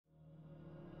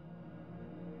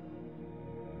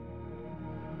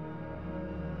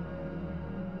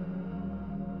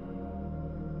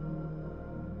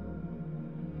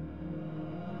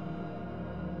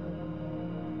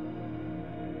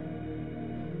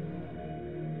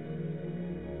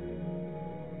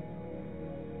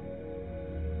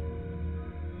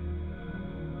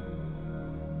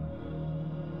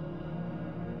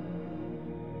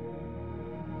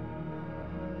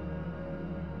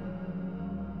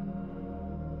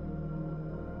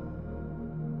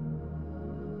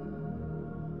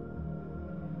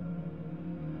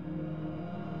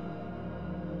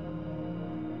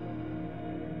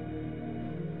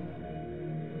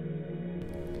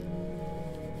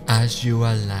as you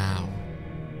allow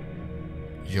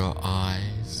your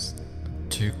eyes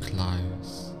to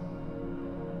close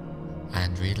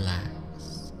and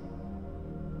relax.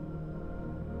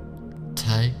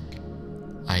 Take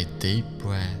a deep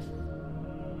breath,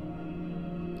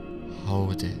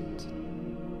 hold it,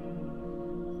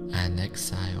 and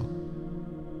exhale.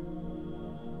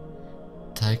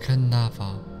 Take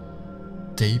another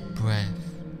deep breath,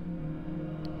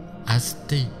 as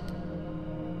deep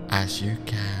as you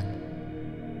can.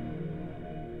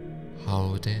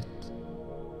 Hold it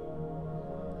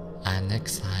and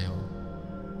exhale.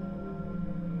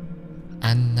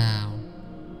 And now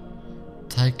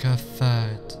take a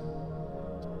third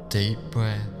deep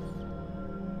breath.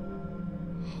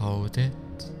 Hold it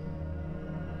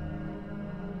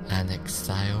and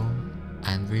exhale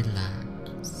and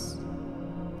relax.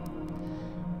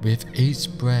 With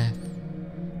each breath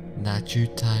that you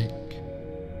take,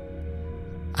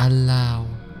 allow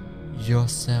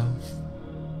yourself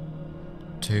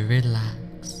to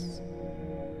relax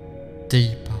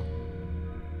deeper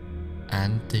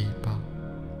and deeper.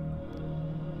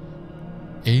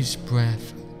 Each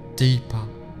breath deeper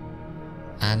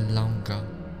and longer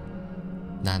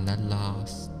than the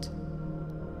last.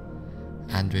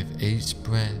 And with each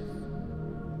breath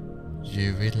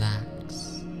you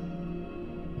relax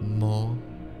more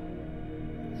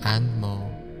and more.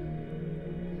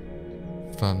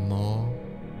 The more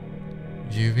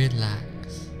you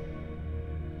relax,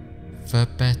 the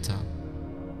better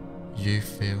you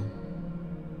feel.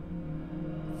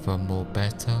 The more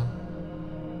better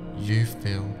you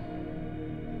feel,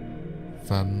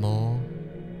 the more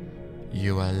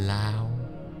you allow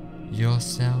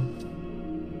yourself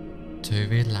to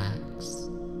relax.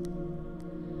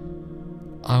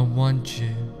 I want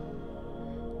you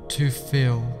to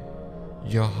feel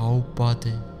your whole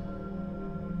body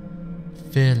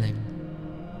feeling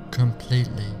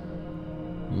completely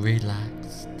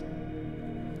relaxed,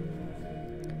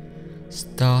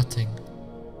 starting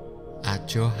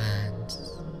at your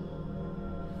hands.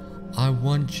 I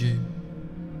want you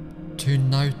to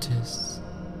notice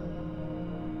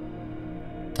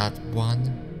that one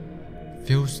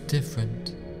feels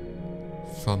different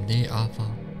from the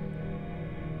other,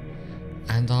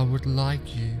 and I would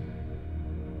like you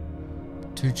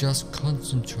to just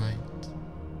concentrate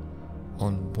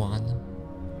on one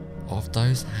of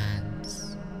those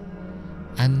hands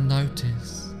and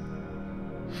notice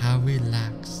how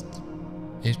relaxed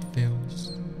it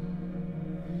feels.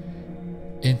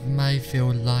 It may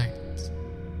feel light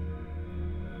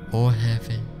or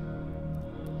heavy.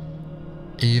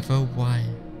 Either way,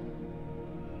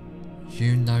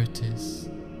 you notice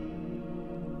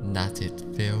that it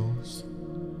feels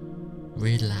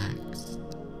relaxed.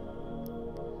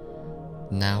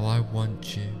 Now I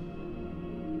want you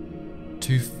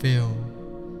to feel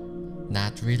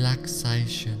that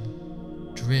relaxation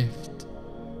drift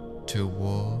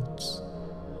towards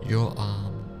your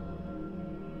arm,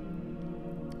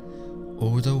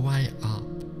 all the way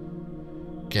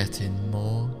up, getting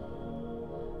more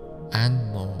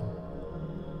and more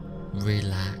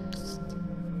relaxed.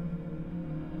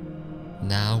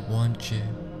 Now I want you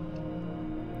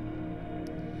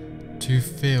to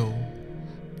feel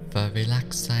the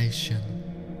relaxation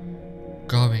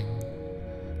going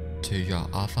to your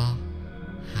other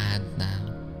hand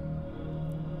now,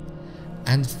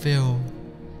 and feel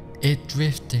it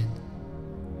drifting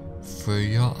through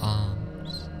your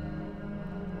arms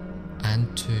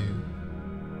and to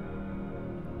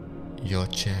your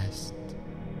chest,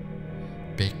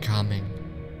 becoming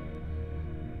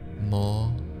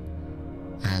more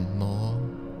and more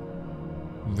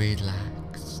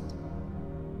relaxed.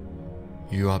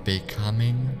 You are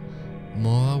becoming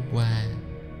more aware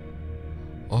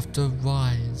of the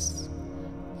rise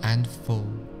and fall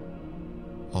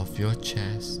of your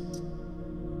chest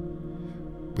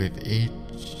with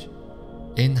each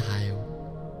inhale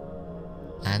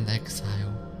and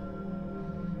exhale,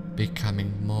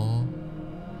 becoming more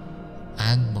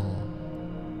and more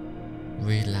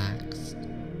relaxed.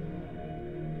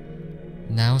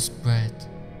 Now spread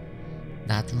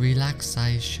that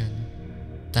relaxation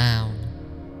down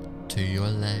to your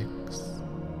legs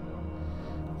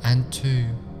and to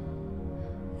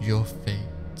your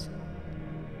feet,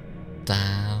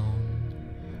 down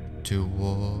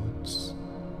towards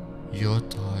your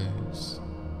toes,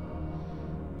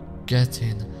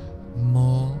 getting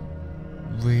more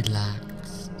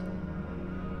relaxed,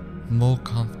 more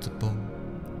comfortable.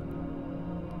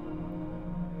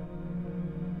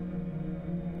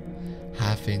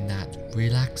 Having that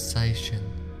relaxation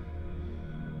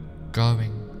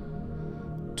going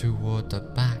toward the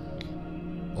back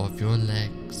of your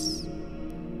legs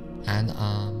and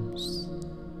arms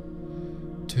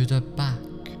to the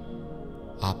back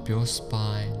up your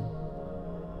spine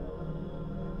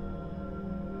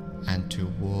and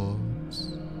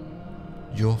towards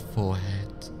your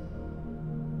forehead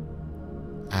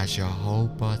as your whole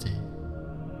body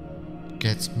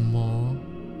gets more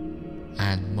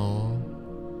and more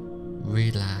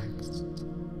relaxed,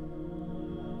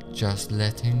 just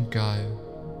letting go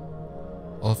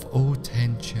of all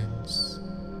tensions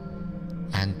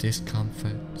and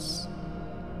discomforts,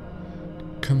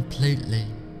 completely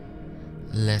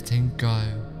letting go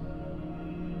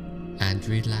and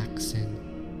relaxing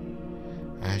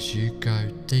as you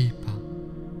go deeper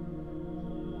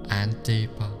and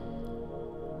deeper,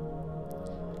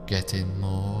 getting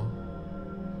more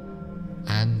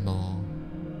and more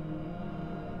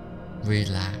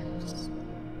relaxed,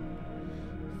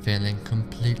 feeling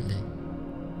completely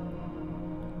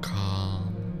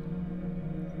calm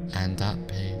and at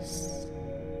peace.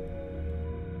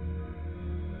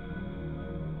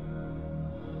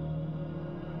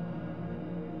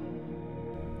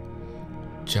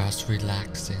 Just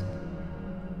relaxing,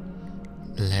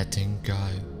 letting go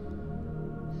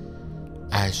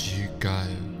as you go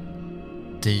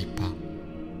deeper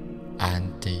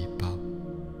and deeper.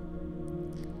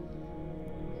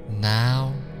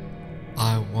 Now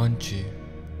I want you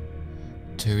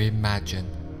to imagine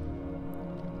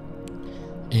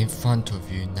in front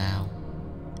of you now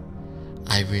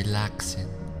a relaxing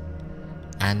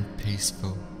and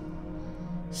peaceful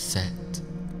set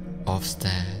of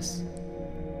stairs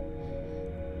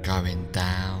going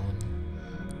down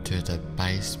to the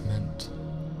basement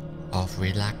of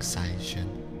relaxation.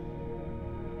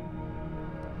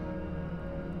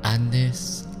 And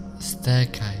this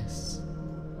staircase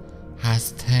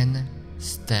has 10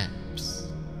 steps,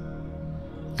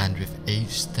 and with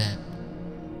each step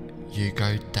you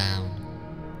go down,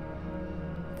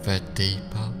 the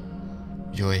deeper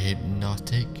your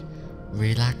hypnotic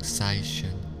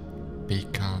relaxation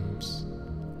becomes.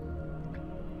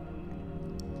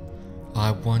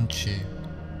 I want you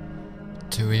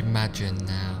to imagine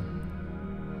now,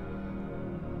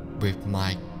 with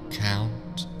my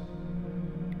count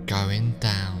going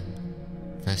down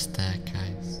the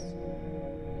staircase,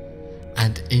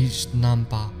 and each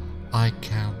number I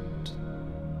count,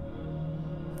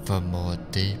 the more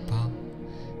deeper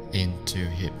into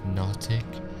hypnotic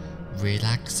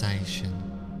relaxation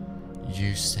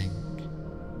you sink,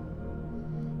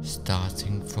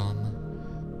 starting from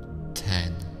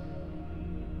 10,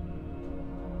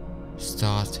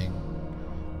 starting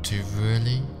to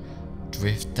really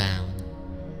drift down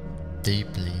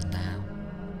deeply now,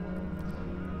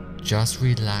 just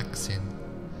relaxing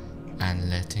and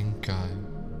letting go.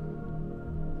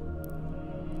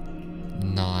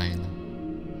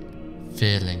 9,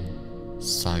 feeling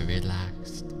so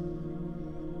relaxed,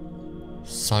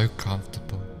 so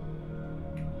comfortable,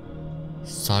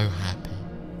 so happy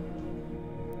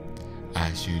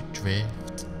as you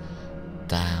drift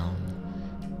down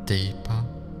deeper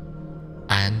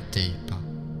and deeper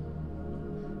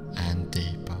and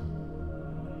deeper.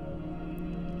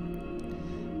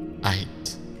 8,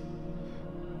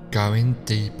 going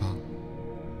deeper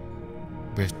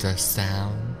with the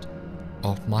sound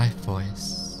of my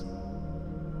voice.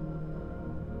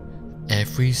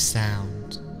 Every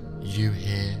sound you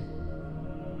hear,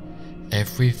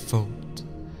 every thought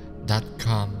that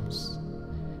comes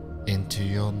into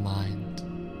your mind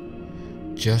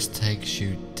just takes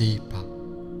you deeper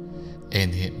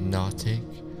in hypnotic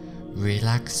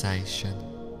relaxation.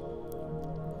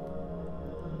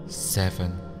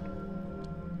 7,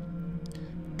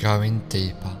 going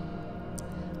deeper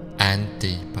and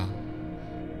deeper,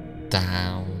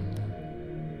 down,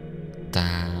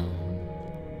 down,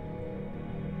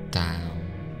 down,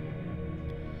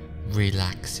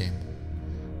 relaxing,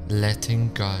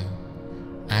 letting go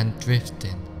and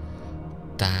drifting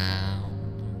down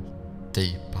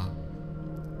deeper.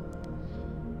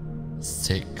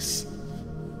 6,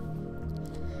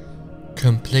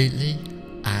 completely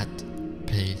at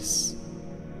peace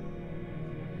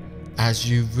as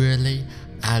you really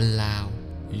allow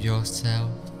yourself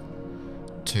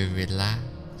to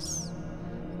relax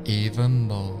even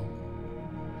more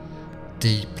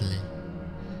deeply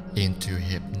into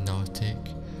hypnotic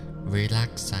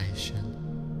relaxation.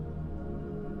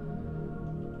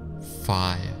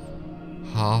 5,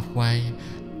 halfway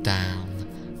down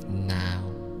now,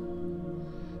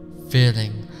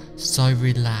 feeling so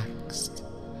relaxed,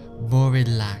 more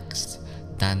relaxed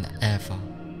than ever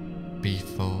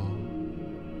before,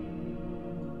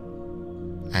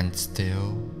 and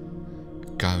still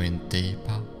going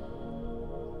deeper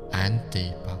and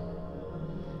deeper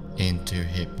into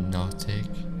hypnotic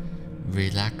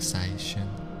relaxation.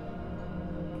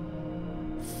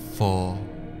 4.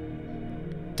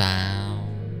 Down,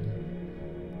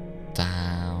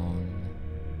 down,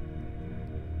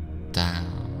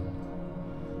 down,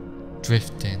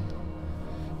 drifting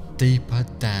deeper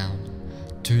down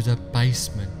to the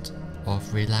basement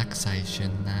of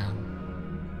relaxation now.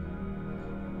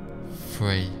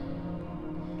 3.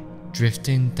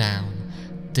 Drifting down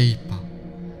deeper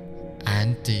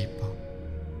and deeper,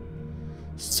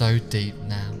 so deep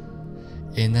now,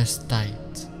 in a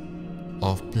state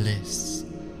of bliss,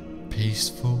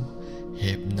 peaceful,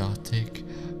 hypnotic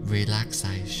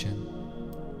relaxation.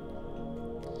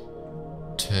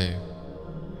 2.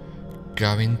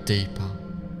 Going deeper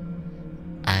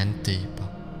and deeper,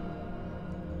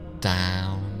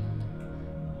 down,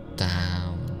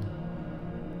 down,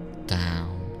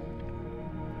 down,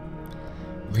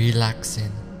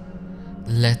 relaxing,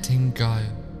 letting go,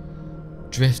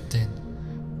 drifting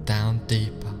down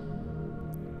deeper.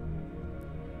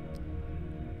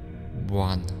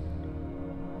 1.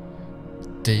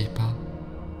 Deeper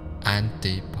and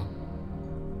deeper,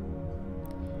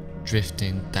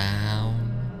 drifting down,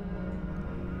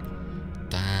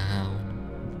 down,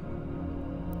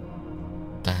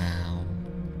 down.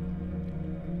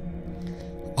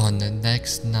 On the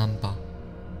next number,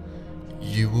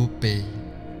 you will be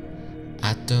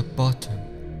at the bottom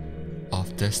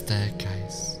of the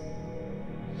staircase,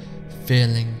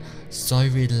 feeling so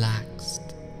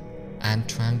relaxed and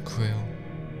tranquil.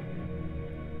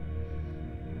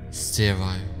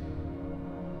 0.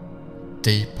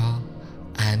 Deeper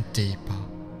and deeper,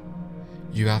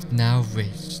 you have now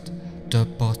reached the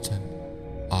bottom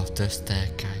of the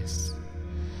staircase,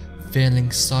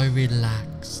 feeling so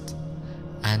relaxed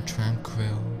and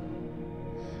tranquil,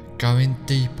 going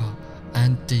deeper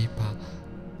and deeper,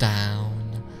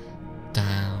 down,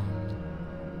 down,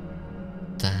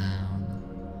 down,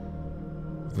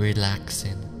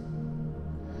 relaxing,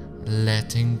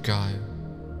 letting go,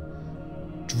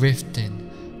 drifting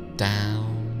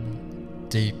down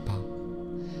deeper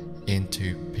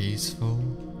into peaceful,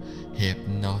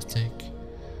 hypnotic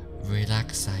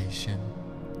relaxation,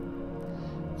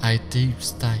 a deep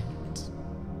state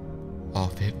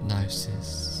of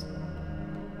hypnosis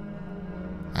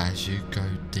as you go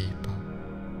deeper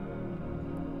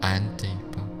and deeper.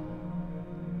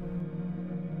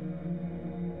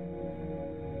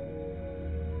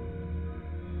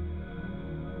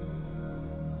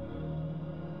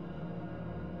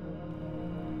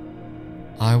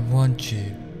 I want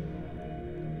you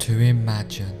to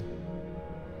imagine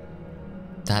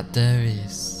that there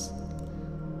is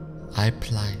a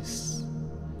place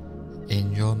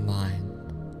in your mind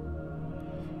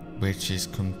which is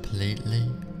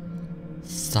completely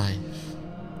safe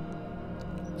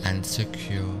and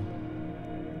secure.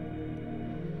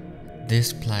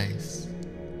 This place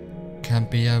can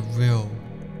be a real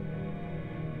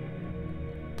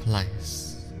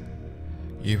place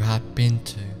you have been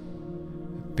to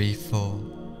before,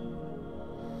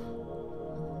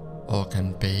 or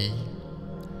can be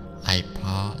a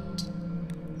part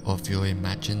of your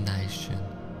imagination.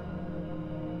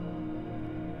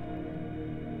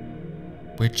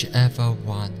 Whichever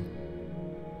one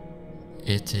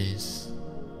it is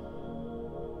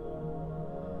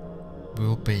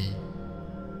will be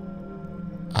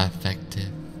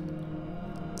effective.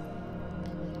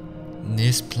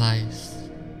 This place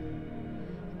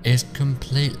is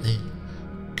completely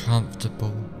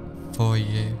comfortable for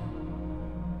you,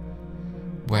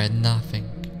 where nothing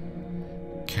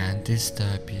can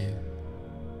disturb you.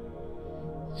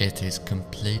 It is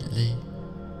completely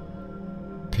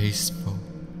peaceful,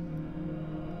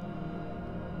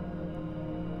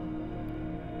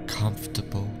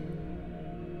 comfortable,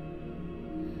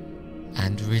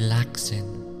 and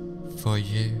relaxing for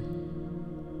you.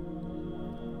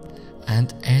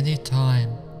 And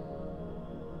anytime,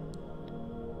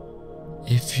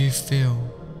 if you feel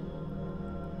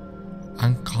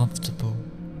uncomfortable,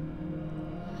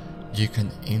 you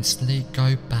can instantly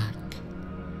go back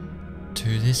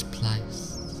to this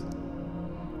place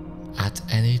at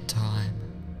any time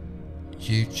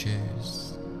you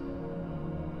choose.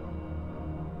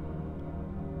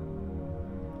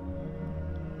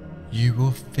 You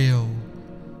will feel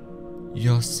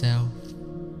yourself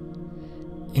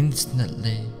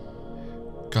instantly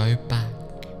go back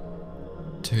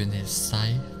to this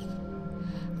safe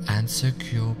and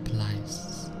secure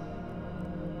place.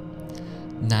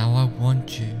 Now I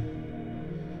want you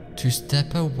to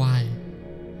step away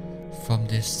from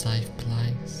this safe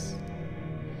place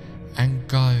and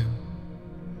go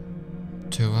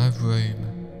to a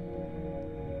room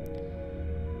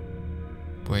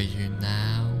where you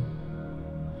now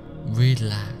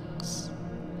relax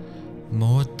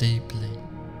more deeply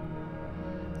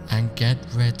and get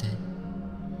ready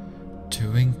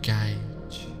to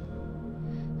engage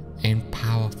in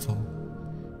powerful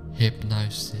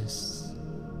hypnosis.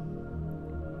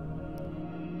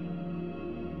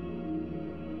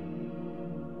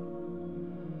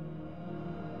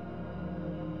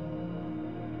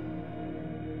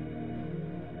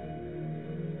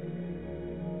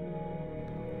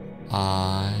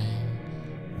 I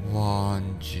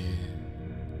want you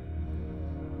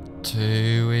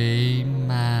to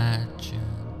imagine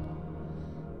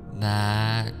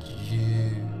that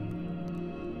you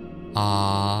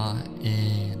are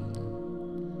in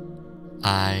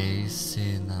a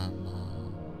cinema.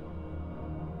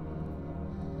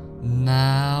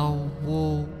 Now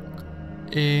walk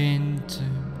into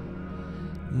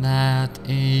that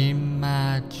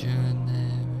imaginary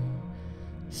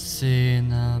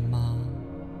cinema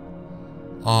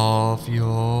of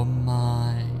your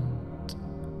mind.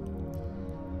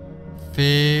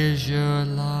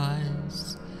 Visualize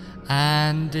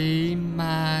and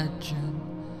imagine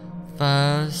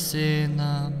the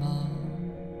cinema.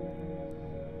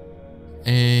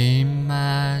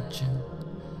 Imagine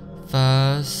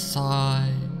the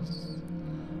size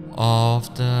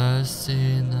of the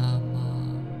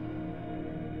cinema,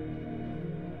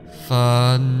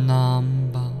 the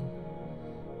number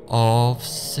of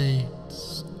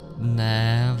seats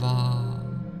never,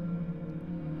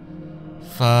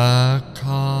 the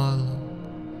color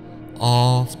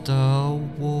of the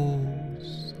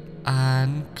walls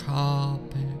and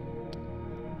carpet,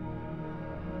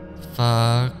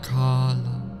 the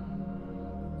color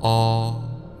of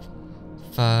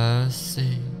the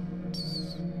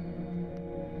seats,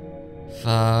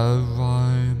 the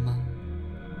aroma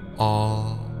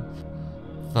of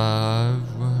the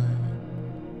room,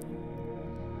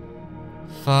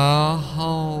 the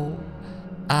whole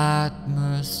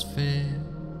atmosphere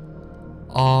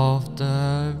of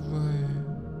the room.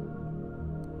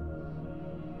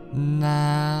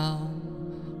 Now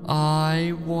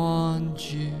I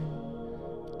want you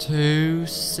to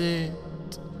sit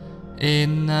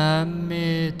in the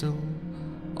middle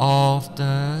of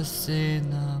the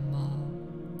cinema,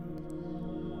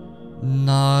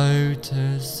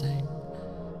 noticing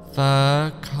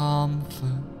the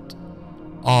comfort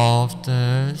of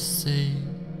the seat,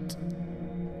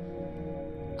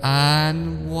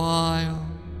 and while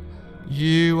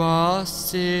you are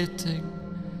sitting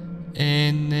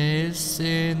in this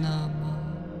cinema,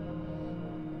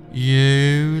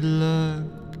 you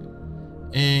look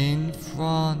in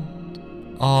front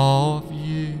of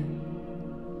you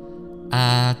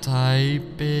at a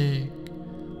big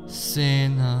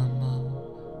cinema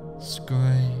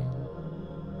screen,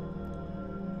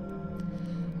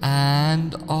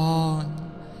 and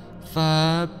on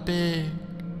the big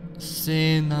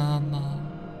cinema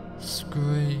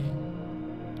screen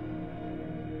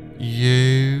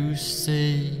you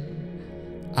see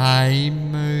a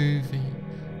movie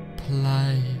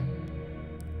playing.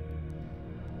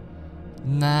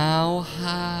 Now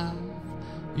have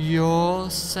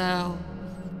yourself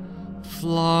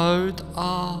float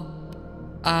up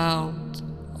out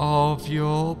of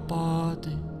your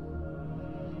body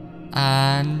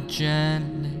and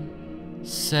gently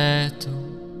settle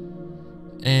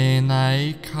in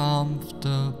a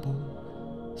comfortable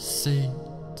seat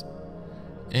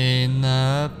in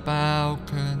the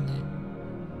balcony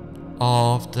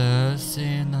of the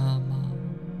cinema,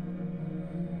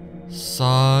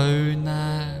 so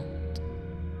that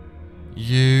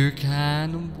you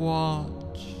can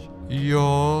watch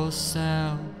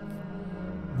yourself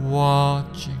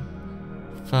watching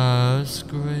the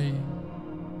screen.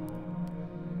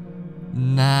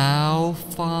 Now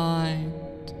find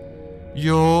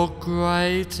your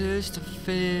greatest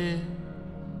fear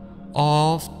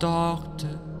of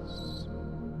doctors.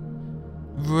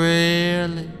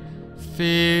 Really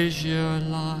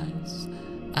visualize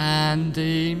and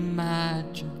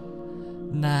imagine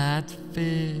that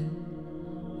fear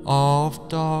of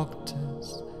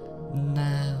doctors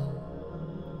now.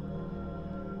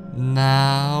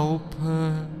 Now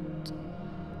put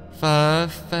the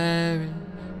very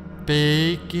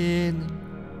beginning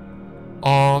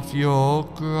of your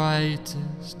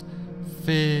greatest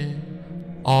fear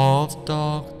of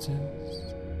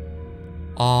doctors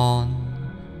on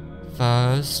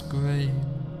the screen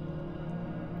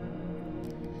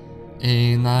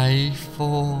in a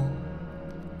form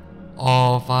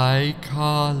of a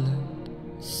colored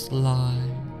slide.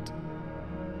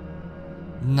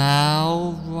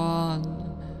 Now run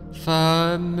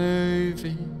the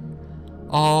movie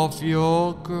of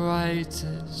your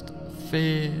greatest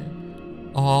fear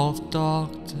of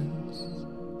doctors,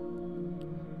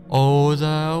 all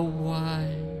the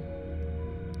way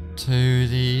to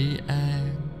the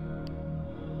end,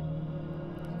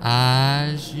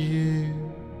 as you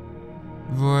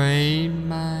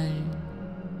remain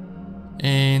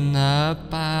in the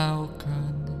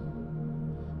balcony,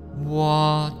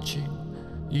 watching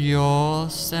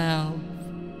yourself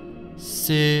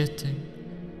sitting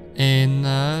in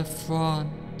the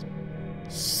front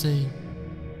seat,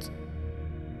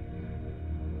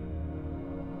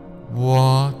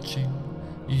 watching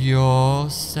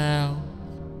yourself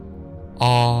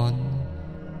on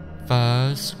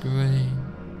the screen.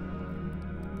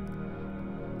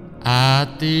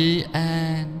 At the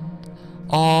end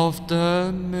of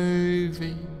the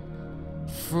movie,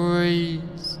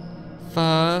 freeze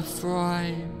the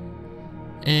frame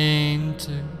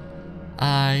into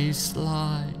a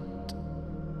slide.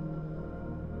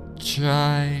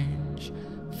 Change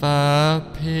the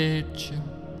picture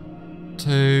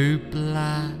to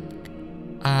black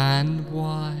and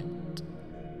white,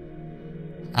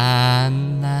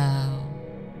 and now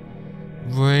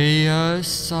reassociate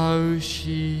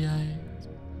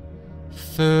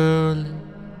fully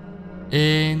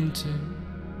into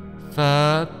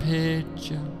the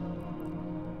picture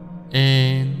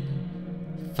in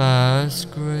the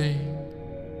screen.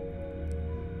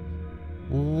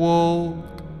 Walk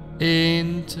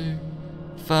into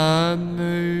the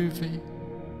movie,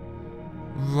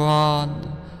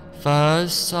 run the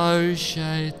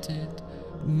associated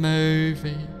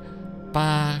movie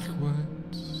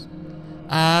backwards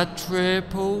at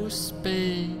triple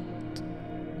speed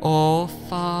or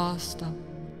faster,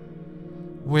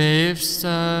 with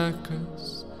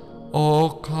circus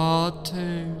or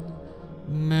cartoon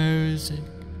music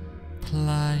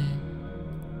playing,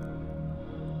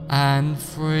 and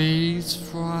freeze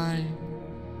frame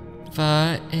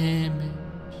the image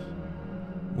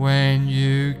when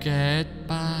you get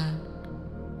back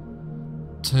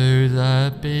to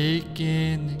the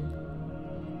beginning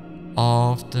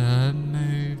of the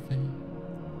movie.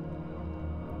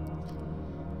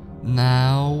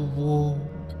 Now walk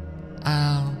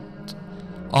out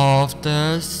of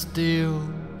the still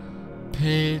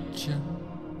picture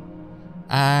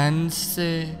and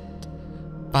sit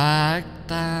back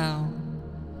down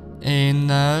in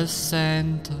the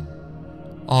center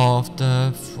of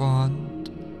the front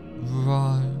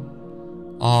row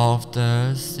of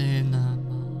the cinema.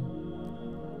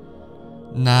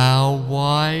 Now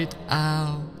white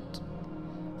out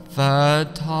the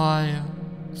entire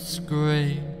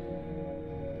screen.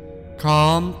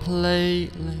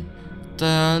 Completely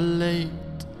delete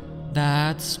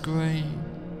that screen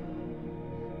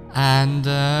and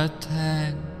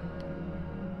attend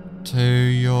to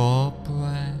your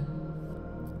breath.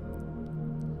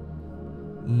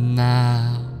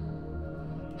 Now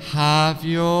have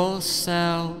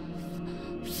yourself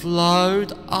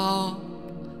float up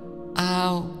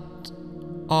out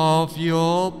of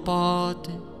your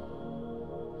body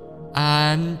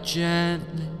and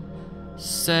gently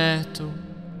settle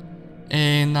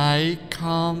in a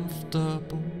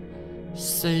comfortable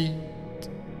seat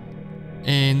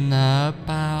in the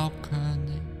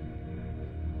balcony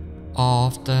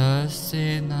of the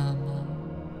cinema,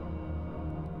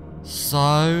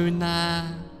 so that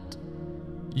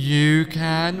you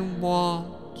can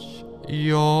watch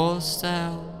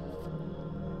yourself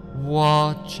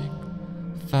watching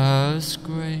the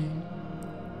screen.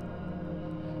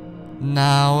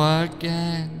 Now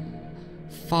again,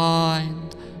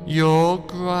 find your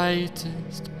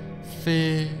greatest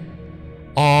fear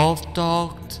of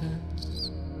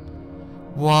doctors,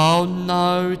 while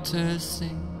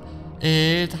noticing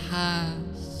it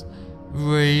has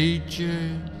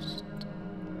reduced.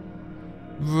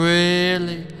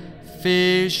 Really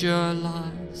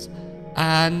visualize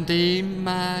and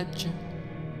imagine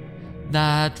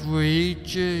that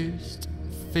reduced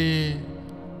fear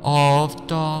of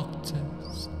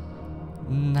doctors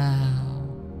now.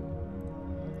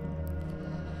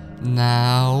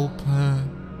 Now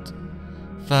put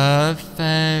the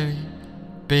very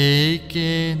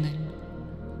beginning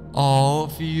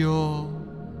of your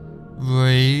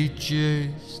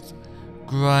reduced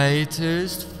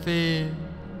greatest fear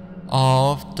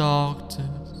of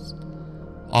doctors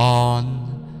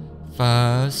on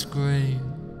the screen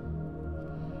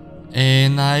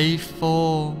in a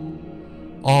form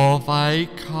of a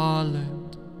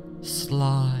colored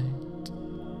slide.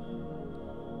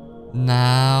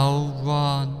 Now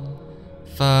run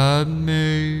the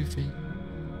movie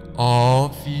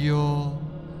of your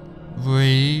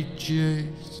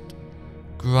reduced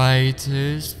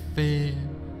greatest fear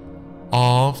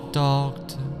of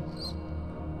doctors,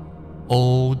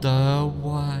 all the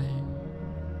way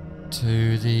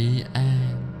to the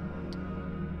end,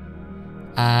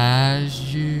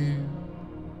 as you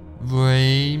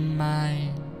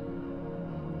remain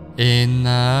in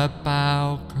the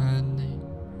balcony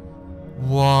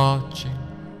watching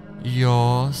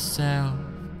yourself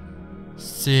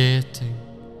sitting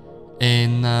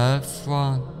in the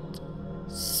front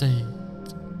seat,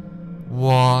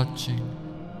 watching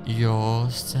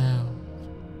yourself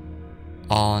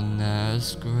on the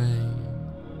screen.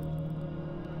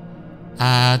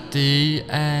 At the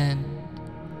end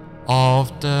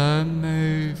of the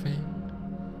movie,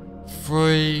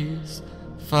 freeze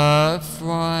the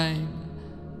frame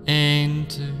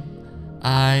into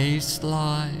a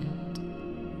slide.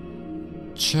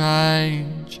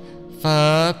 Change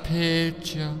the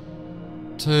picture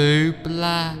to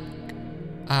black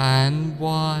and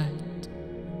white,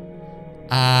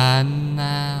 and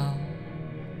now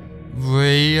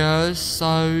reassociate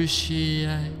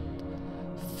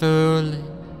fully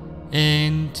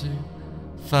into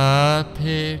the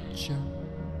picture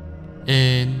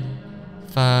in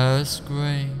the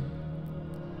screen.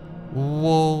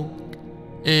 Walk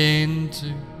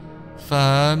into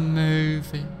the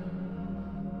movie.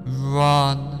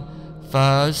 Run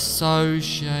the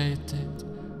associated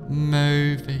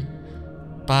movie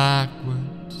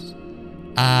backwards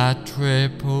at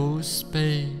triple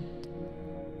speed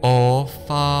or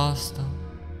faster,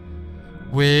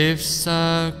 with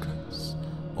circus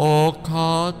or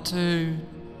cartoon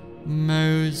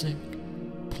music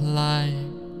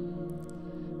playing,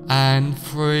 and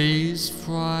freeze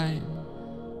frame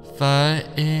the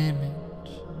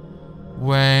image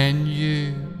when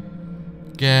you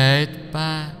get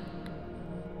back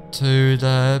to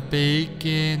the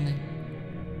beginning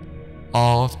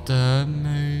of the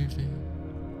movie.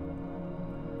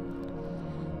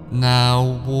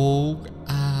 Now walk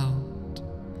out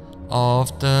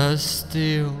of the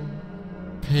still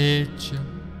picture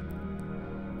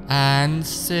and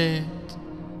sit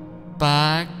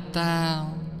back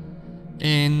down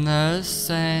in the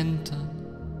center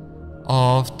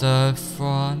of the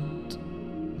front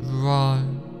row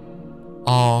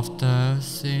of the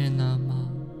cinema.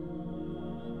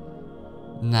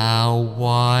 Now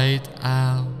wide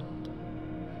out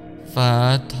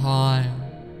the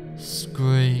tile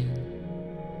screen.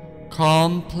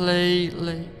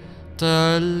 Completely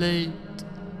delete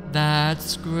that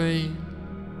screen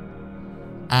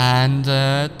and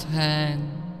attend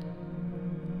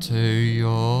to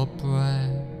your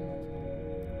breath.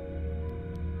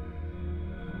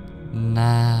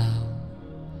 Now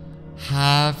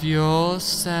have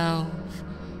yourself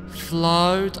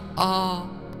float up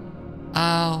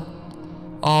out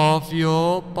of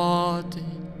your body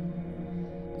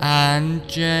and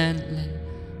gently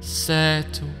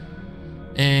settle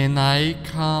in a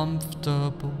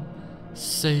comfortable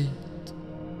seat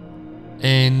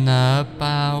in the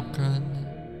balcony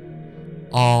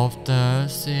of the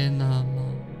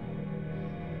cinema,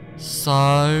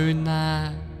 so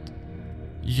that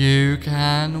you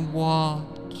can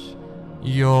watch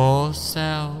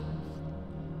yourself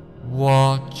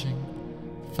watching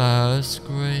the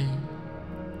screen.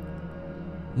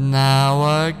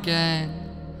 Now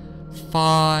again,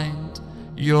 find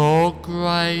your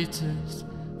greatest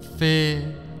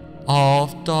fear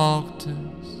of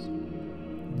doctors,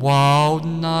 while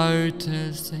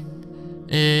noticing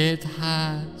it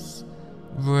has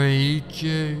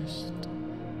reduced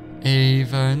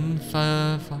even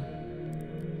further.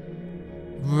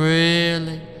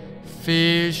 Really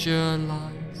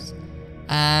visualize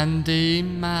and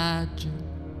imagine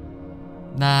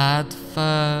that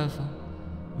further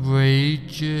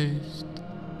reduced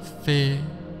fear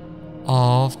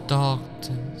of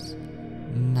doctors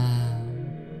now.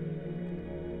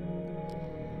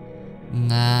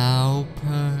 Now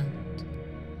put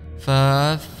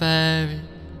the very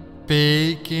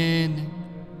beginning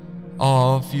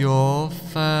of your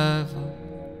further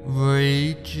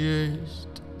reduced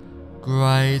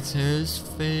greatest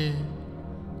fear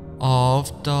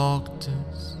of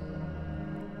doctors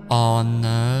on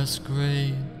the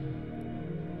screen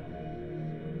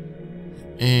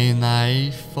in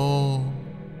a form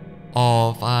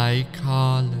of a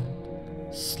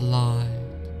colored slide.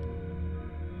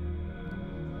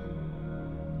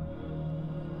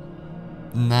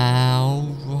 Now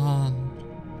run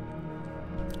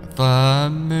the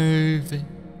movie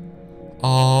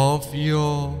of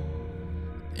your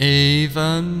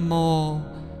even more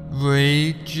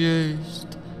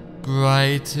reduced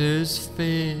greatest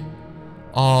fear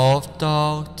of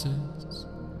doctors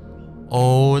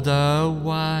all the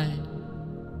way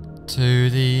to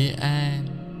the end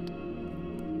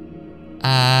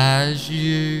as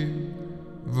you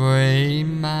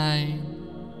remain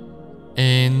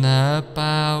in the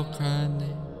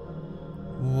balcony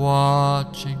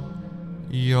watching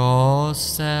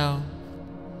yourself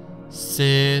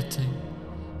sitting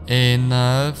in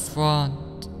the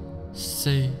front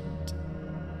seat,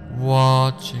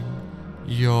 watching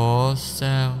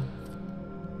yourself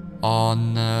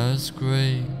on the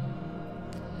screen.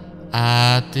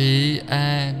 At the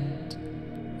end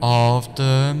of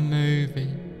the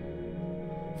movie,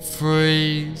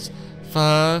 freeze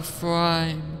the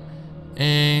frame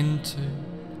into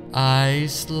a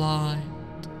slide.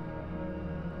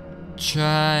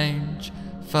 Change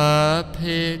the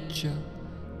picture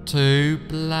to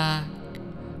black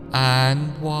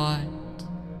and white,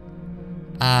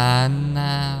 and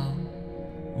now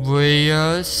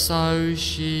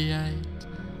reassociate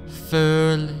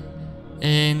fully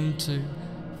into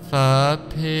the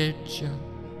picture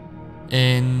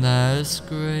in the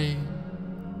screen.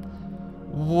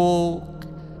 Walk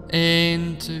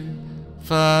into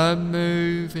the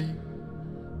movie,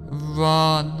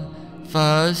 run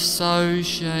the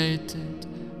associated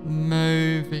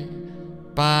movie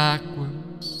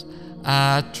backwards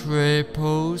at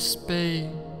triple speed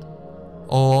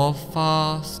or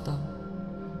faster,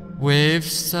 with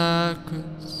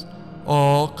circus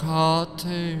or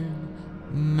cartoon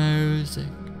music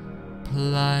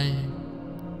playing,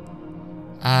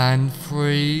 and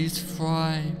freeze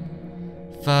frame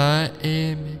the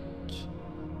image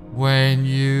when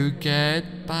you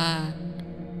get back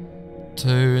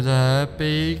to the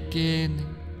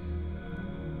beginning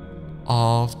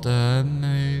of the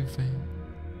movie.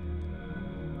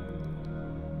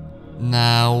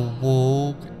 Now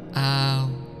walk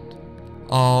out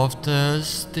of the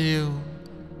still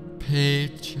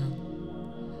picture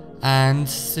and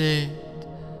sit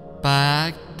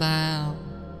back down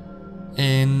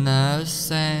in the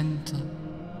center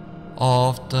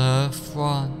of the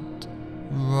front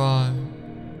row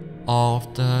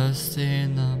of the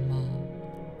cinema.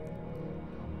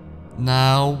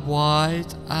 Now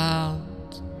white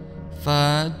out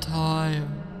the entire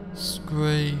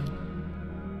screen,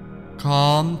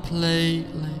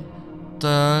 completely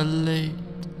delete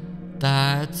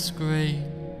that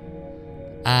screen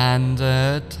and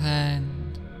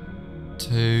attend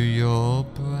to your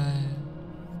breath.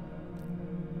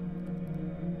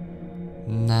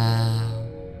 Now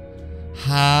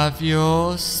have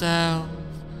yourself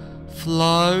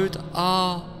float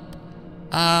up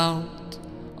out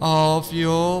of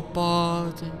your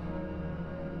body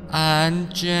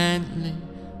and gently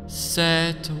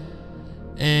settle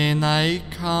in a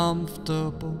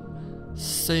comfortable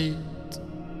seat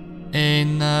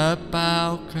in the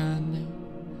balcony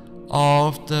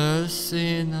of the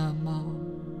cinema,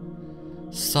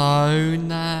 so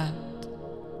that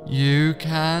you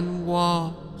can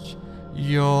watch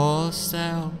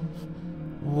yourself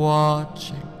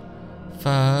watching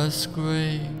the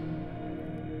screen.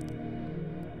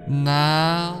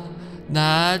 Now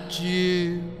that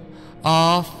you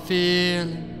are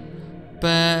feeling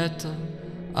better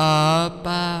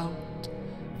about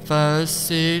the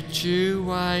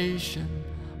situation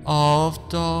of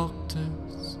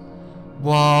doctors,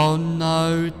 while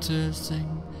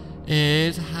noticing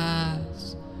it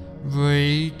has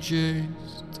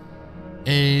reduced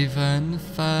even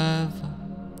further,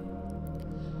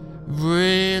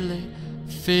 really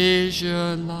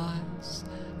visualize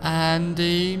and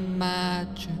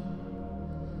imagine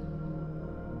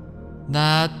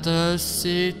that the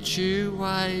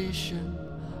situation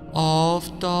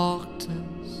of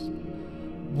doctors,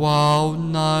 while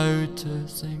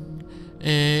noticing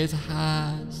it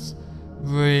has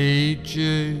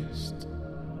reduced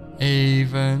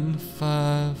even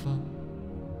further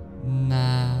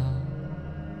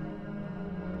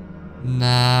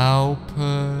now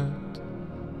put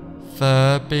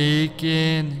the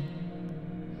beginning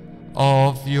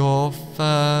of your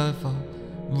further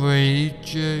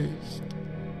reduced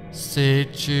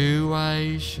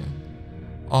situation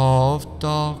of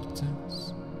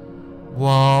doctors,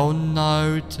 while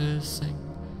noticing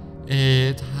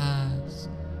it has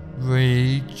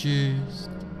reduced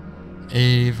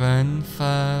even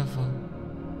further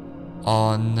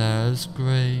on the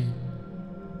screen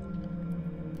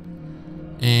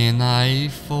in a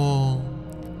form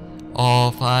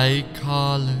of a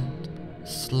colored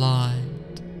slide.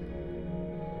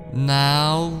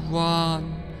 Now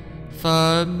run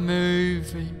the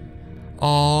movie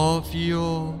of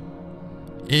your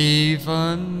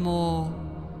even more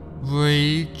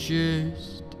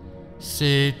reduced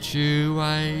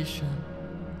situation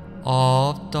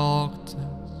of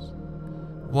doctors,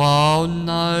 while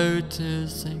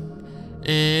noticing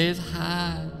it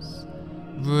has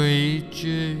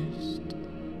reduced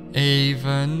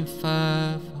even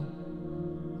further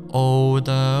all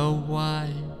the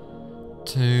way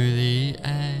to the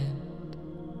end,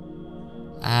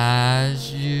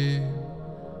 as you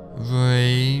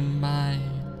remain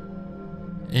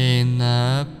in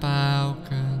the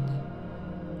balcony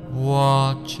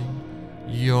watching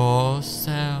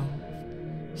yourself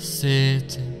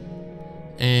sitting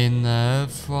in the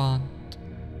front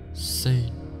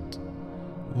seat,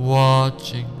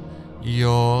 watching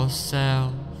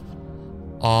yourself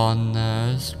on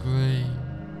the screen.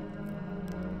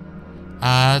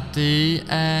 At the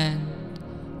end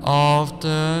of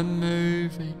the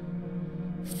movie,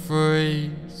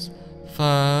 freeze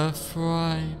the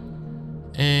frame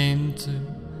into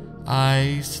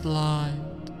a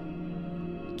slide,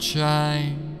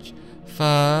 change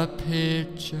the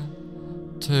picture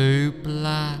to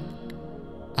black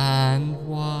and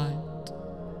white,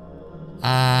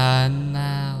 and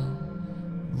now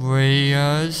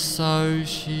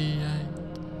reassociate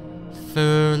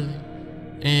fully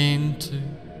into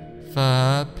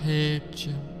the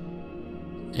picture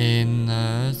in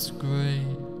the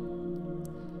screen.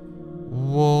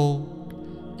 Walk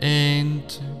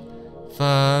into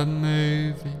the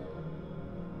movie,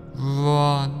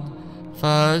 run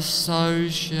the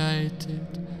associated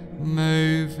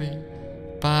movie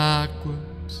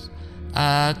backwards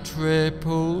at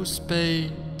triple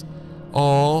speed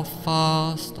or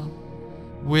faster,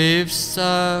 with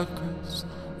circus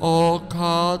or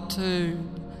cartoon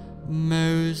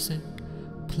music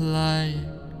playing,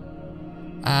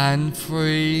 and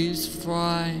freeze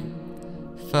frame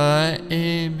the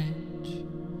image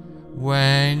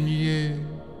when you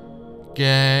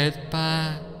get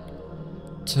back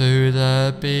to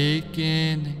the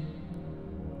beginning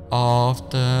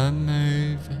of the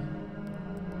movie.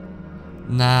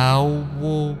 Now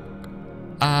walk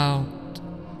out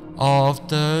of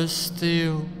the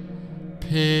still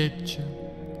picture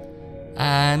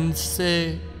and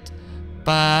sit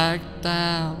back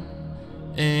down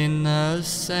in the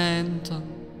center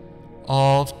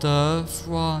of the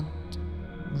front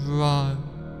row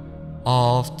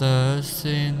of the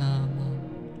cinema.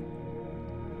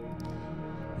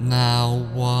 Now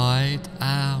white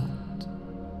out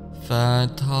the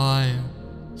entire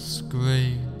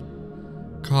screen,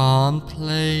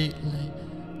 completely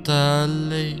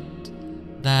delete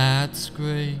that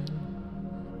screen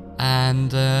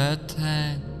and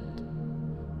attend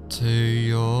to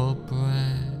your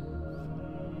breath.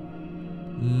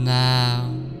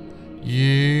 Now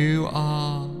you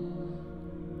are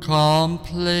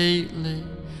completely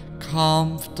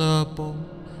comfortable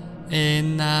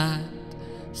in that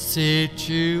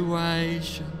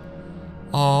situation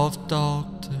of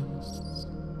doctors.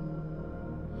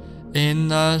 In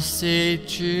the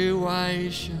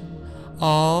situation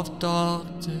of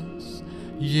doctors,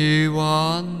 you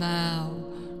are now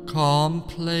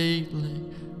completely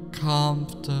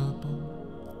comfortable.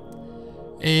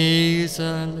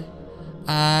 Easily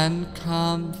and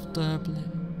comfortably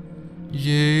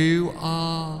you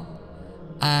are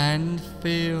and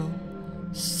feel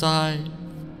safe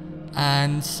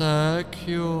and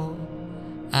secure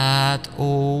at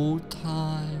all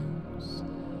times,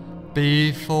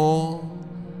 before,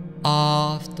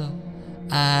 after,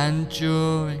 and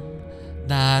during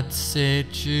that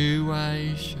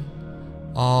situation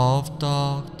of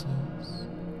doctors.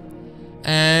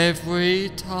 Every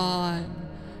time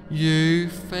you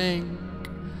think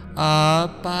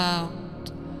about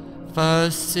the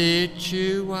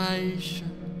situation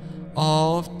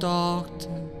of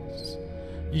doctors,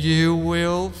 you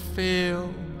will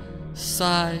feel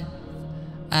safe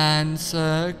and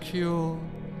secure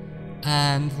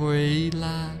and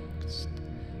relaxed,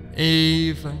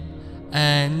 even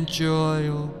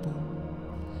enjoyable.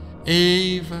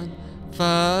 Even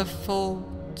the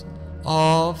thought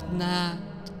of that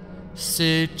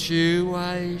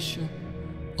situation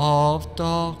of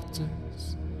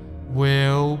doctors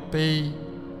will be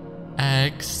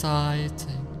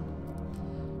exciting.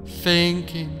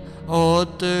 Thinking or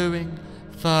doing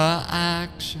the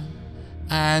action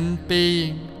and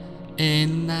being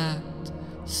in that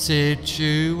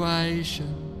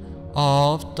situation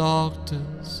of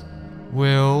doctors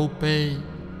will be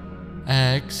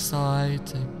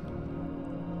exciting.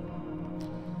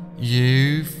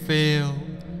 You feel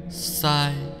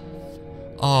safe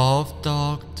of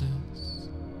doctors.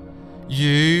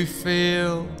 You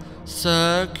feel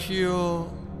secure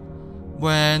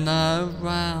when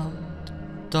around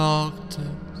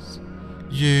doctors.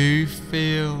 You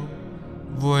feel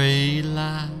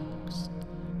relaxed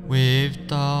with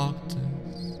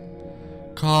doctors,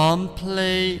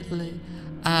 completely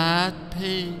at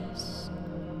peace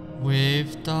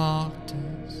with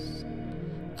doctors,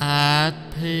 at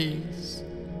peace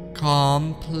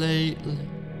completely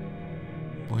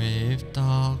with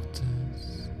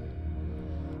doctors.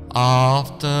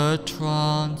 After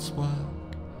trance work,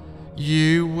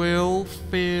 you will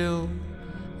feel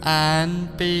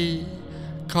and be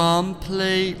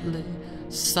completely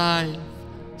safe,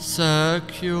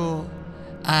 secure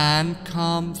and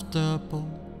comfortable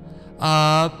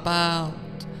about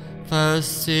the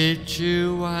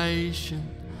situation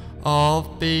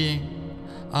of being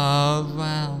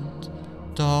around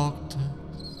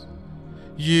doctors.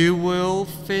 You will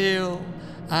feel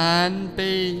and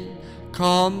be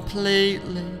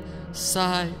completely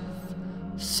safe,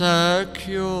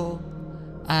 secure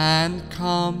and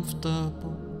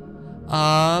comfortable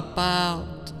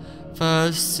about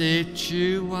the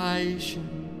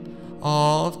situation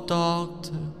of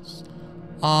doctors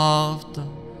after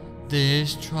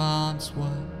this trance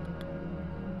work.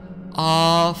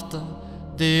 After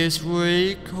this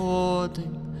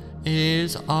recording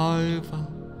is over,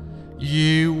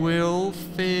 you will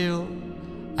feel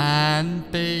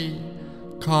and be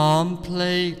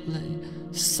completely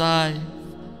safe,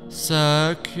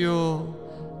 secure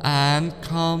and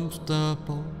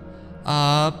comfortable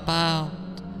about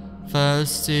the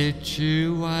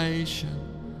situation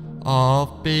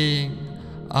of being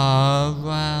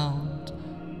around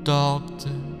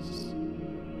doctors,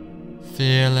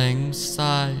 feeling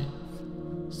safe,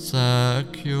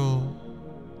 secure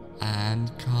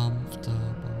and comfortable.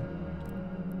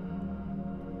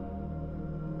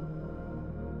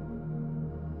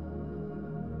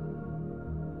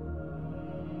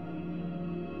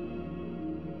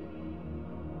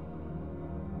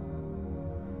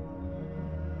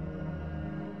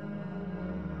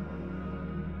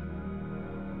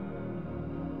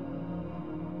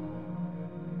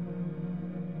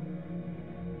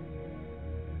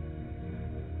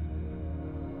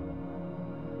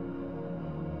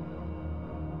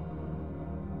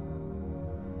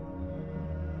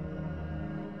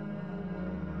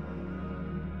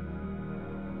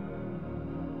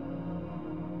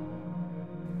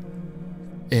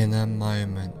 In a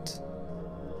moment,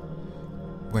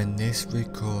 when this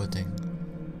recording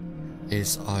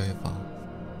is over,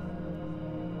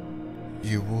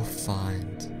 you will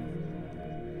find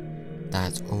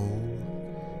that all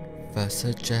the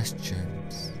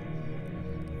suggestions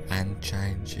and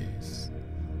changes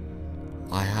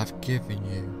I have given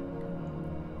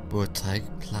you will take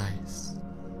place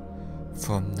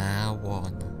from now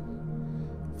on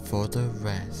for the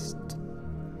rest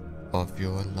of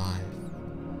your life.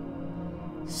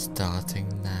 Starting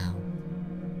now.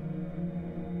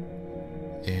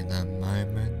 In a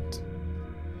moment,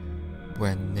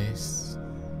 when this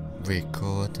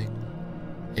recording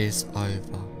is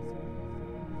over,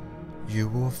 you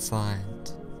will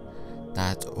find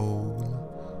that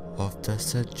all of the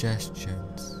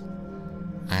suggestions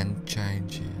and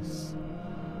changes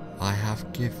I have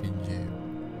given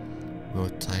you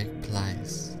will take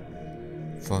place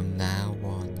from now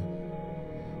on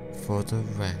for the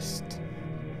rest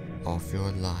of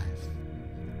your life,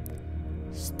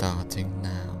 starting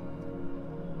now.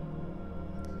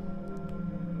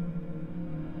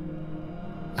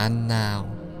 And now,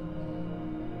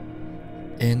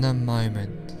 in a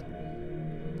moment,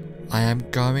 I am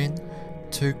going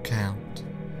to count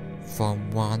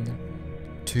from 1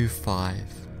 to 5.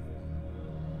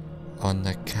 On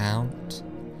the count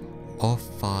of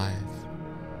 5,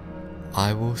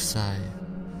 I will say,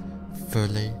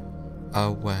 fully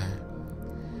aware,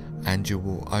 and you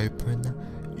will open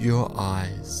your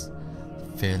eyes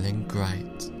feeling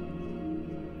great.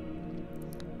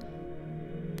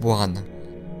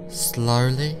 1.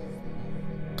 Slowly,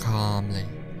 calmly,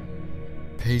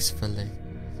 peacefully,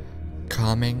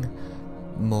 coming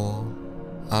more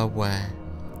aware.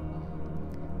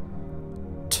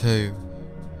 2.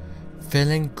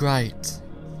 Feeling great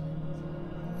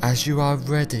as you are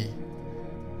ready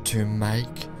to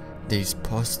make these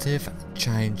positive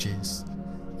changes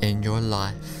in your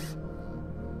life.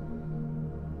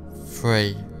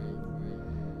 3.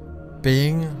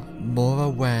 Being more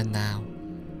aware now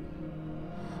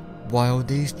while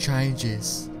these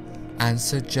changes and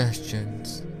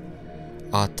suggestions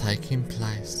are taking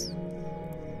place.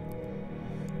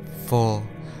 4.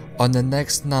 On the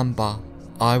next number,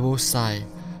 I will say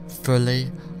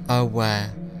fully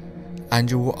aware,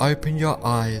 and you will open your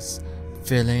eyes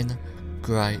feeling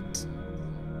great.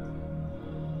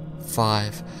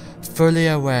 5. Fully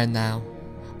aware now,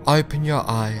 Open your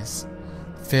eyes,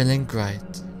 feeling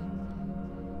great.